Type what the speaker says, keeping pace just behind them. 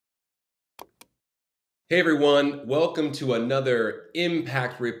Hey everyone, welcome to another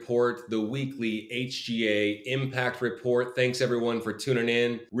Impact Report, the weekly HGA Impact Report. Thanks everyone for tuning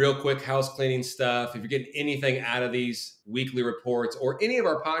in. Real quick house cleaning stuff. If you're getting anything out of these weekly reports or any of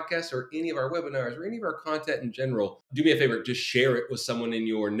our podcasts or any of our webinars or any of our content in general, do me a favor, just share it with someone in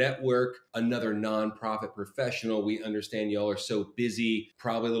your network, another nonprofit professional. We understand y'all are so busy,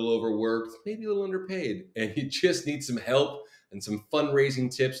 probably a little overworked, maybe a little underpaid, and you just need some help and some fundraising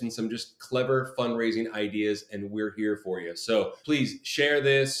tips and some just clever fundraising ideas, and we're here for you. So please share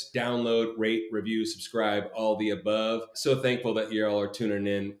this, download, rate, review, subscribe, all the above. So thankful that you all are tuning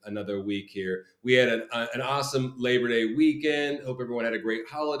in another week here. We had an awesome Labor Day weekend. Hope everyone had a great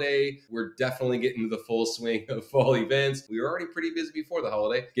holiday. We're definitely getting to the full swing of fall events. We were already pretty busy before the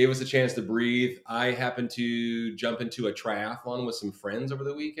holiday. Gave us a chance to breathe. I happened to jump into a triathlon with some friends over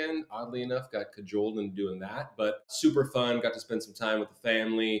the weekend. Oddly enough, got cajoled into doing that, but super fun. Got to spend some time with the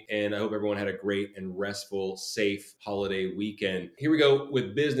family, and I hope everyone had a great and restful, safe holiday weekend. Here we go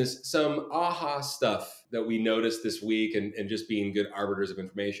with business. Some aha stuff that we noticed this week, and just being good arbiters of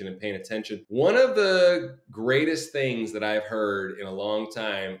information and paying attention. One of the greatest things that I've heard in a long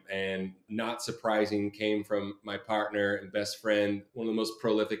time, and not surprising, came from my partner and best friend, one of the most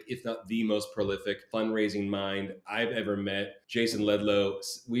prolific, if not the most prolific fundraising mind I've ever met, Jason Ledlow.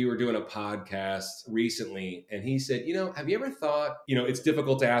 We were doing a podcast recently, and he said, have you ever thought, it's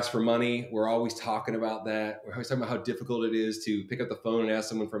difficult to ask for money. We're always talking about that. We're always talking about how difficult it is to pick up the phone and ask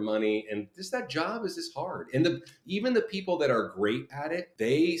someone for money. And that job is just hard. And even the people that are great at it,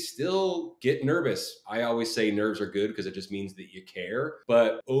 they still get nervous. I always say nerves are good because it just means that you care.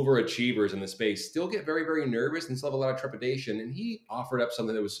 But overachievers in the space still get very, very nervous and still have a lot of trepidation. And he offered up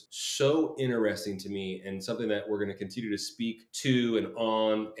something that was so interesting to me, and something that we're going to continue to speak to and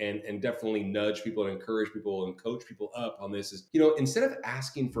on, and definitely nudge people and encourage people and coach people up on this is, instead of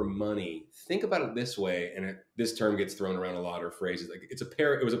asking for money, think about it this way. And this term gets thrown around a lot, or phrases like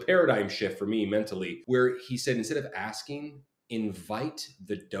it was a paradigm shift for me mentally, where he said, instead of asking, invite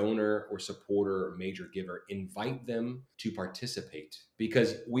the donor or supporter or major giver, invite them to participate.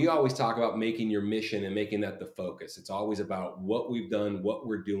 Because we always talk about making your mission and making that the focus. It's always about what we've done, what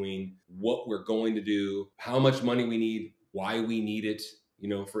we're doing, what we're going to do, how much money we need, why we need it,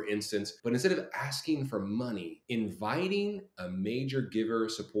 for instance. But instead of asking for money, inviting a major giver,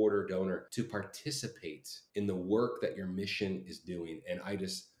 supporter, donor to participate in the work that your mission is doing. And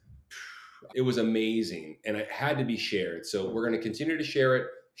it was amazing, and it had to be shared. So we're going to continue to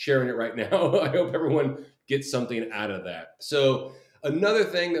sharing it right now. I hope everyone gets something out of that. So another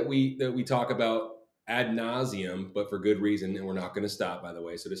thing that we talk about ad nauseum, but for good reason, and we're not going to stop, by the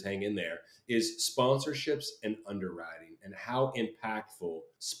way, so just hang in there, is sponsorships and underwriting, and how impactful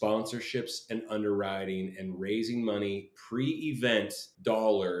sponsorships and underwriting and raising money pre-event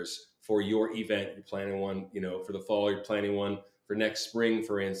dollars for your event. You're planning one, for the fall, you're planning one for next spring,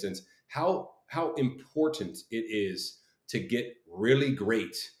 for instance, how important it is to get really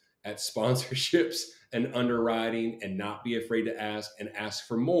great at sponsorships and underwriting, and not be afraid to ask, and ask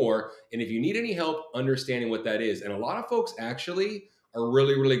for more. And if you need any help understanding what that is, and a lot of folks actually are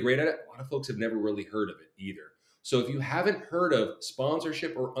really, really great at it, a lot of folks have never really heard of it either. So if you haven't heard of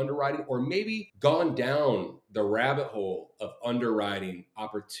sponsorship or underwriting, or maybe gone down the rabbit hole of underwriting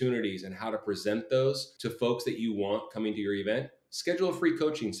opportunities and how to present those to folks that you want coming to your event, schedule a free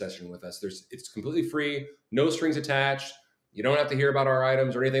coaching session with us. It's completely free, no strings attached. You don't have to hear about our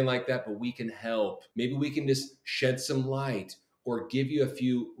items or anything like that, but we can help. Maybe we can just shed some light or give you a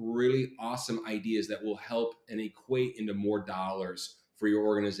few really awesome ideas that will help and equate into more dollars for your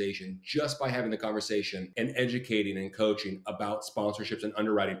organization, just by having the conversation and educating and coaching about sponsorships and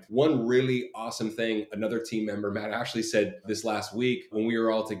underwriting. One really awesome thing another team member, Matt, actually said this last week when we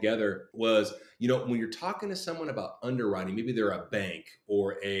were all together was, when you're talking to someone about underwriting, maybe they're a bank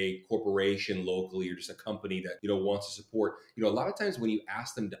or a corporation locally, or just a company that, wants to support, a lot of times when you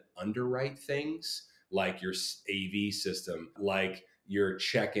ask them to underwrite things like your AV system, like your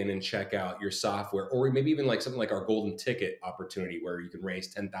check-in and check-out, your software, or maybe even like something like our golden ticket opportunity where you can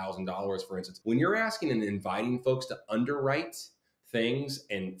raise $10,000, for instance. When you're asking and inviting folks to underwrite things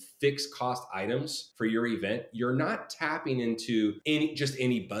and fixed cost items for your event, you're not tapping into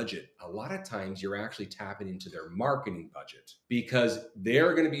any budget. A lot of times you're actually tapping into their marketing budget, because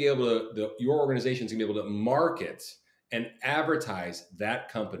they're going to be able to, your organization's going to be able to market and advertise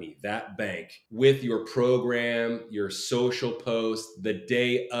that company, that bank, with your program, your social post, the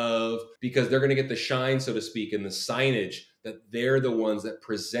day of, because they're going to get the shine, so to speak, and the signage that they're the ones that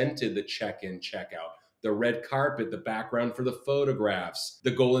presented the check-in, check-out, the red carpet, the background for the photographs,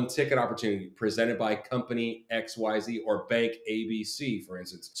 the golden ticket opportunity presented by company XYZ or bank ABC, for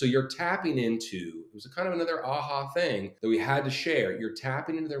instance. So you're tapping into, it was kind of another aha thing that we had to share. You're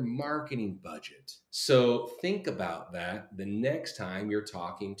tapping into their marketing budget. So think about that the next time you're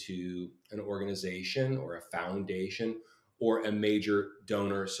talking to an organization or a foundation or a major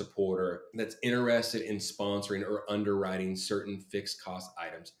donor supporter that's interested in sponsoring or underwriting certain fixed cost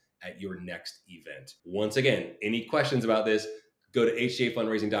items at your next event. Once again, any questions about this, go to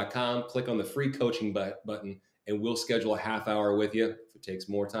hgafundraising.com, click on the free coaching button, and we'll schedule a half hour with you. If it takes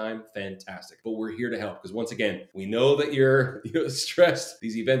more time, fantastic. But we're here to help because once again, we know that you're stressed.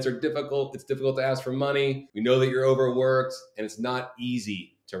 These events are difficult. It's difficult to ask for money. We know that you're overworked and it's not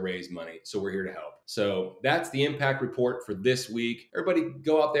easy to raise money. So we're here to help. So that's the impact report for this week. Everybody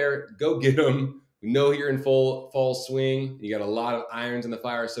go out there, go get them. We know you're in full fall swing. You got a lot of irons in the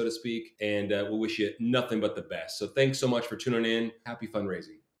fire, so to speak, and we wish you nothing but the best. So thanks so much for tuning in. Happy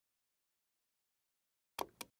fundraising.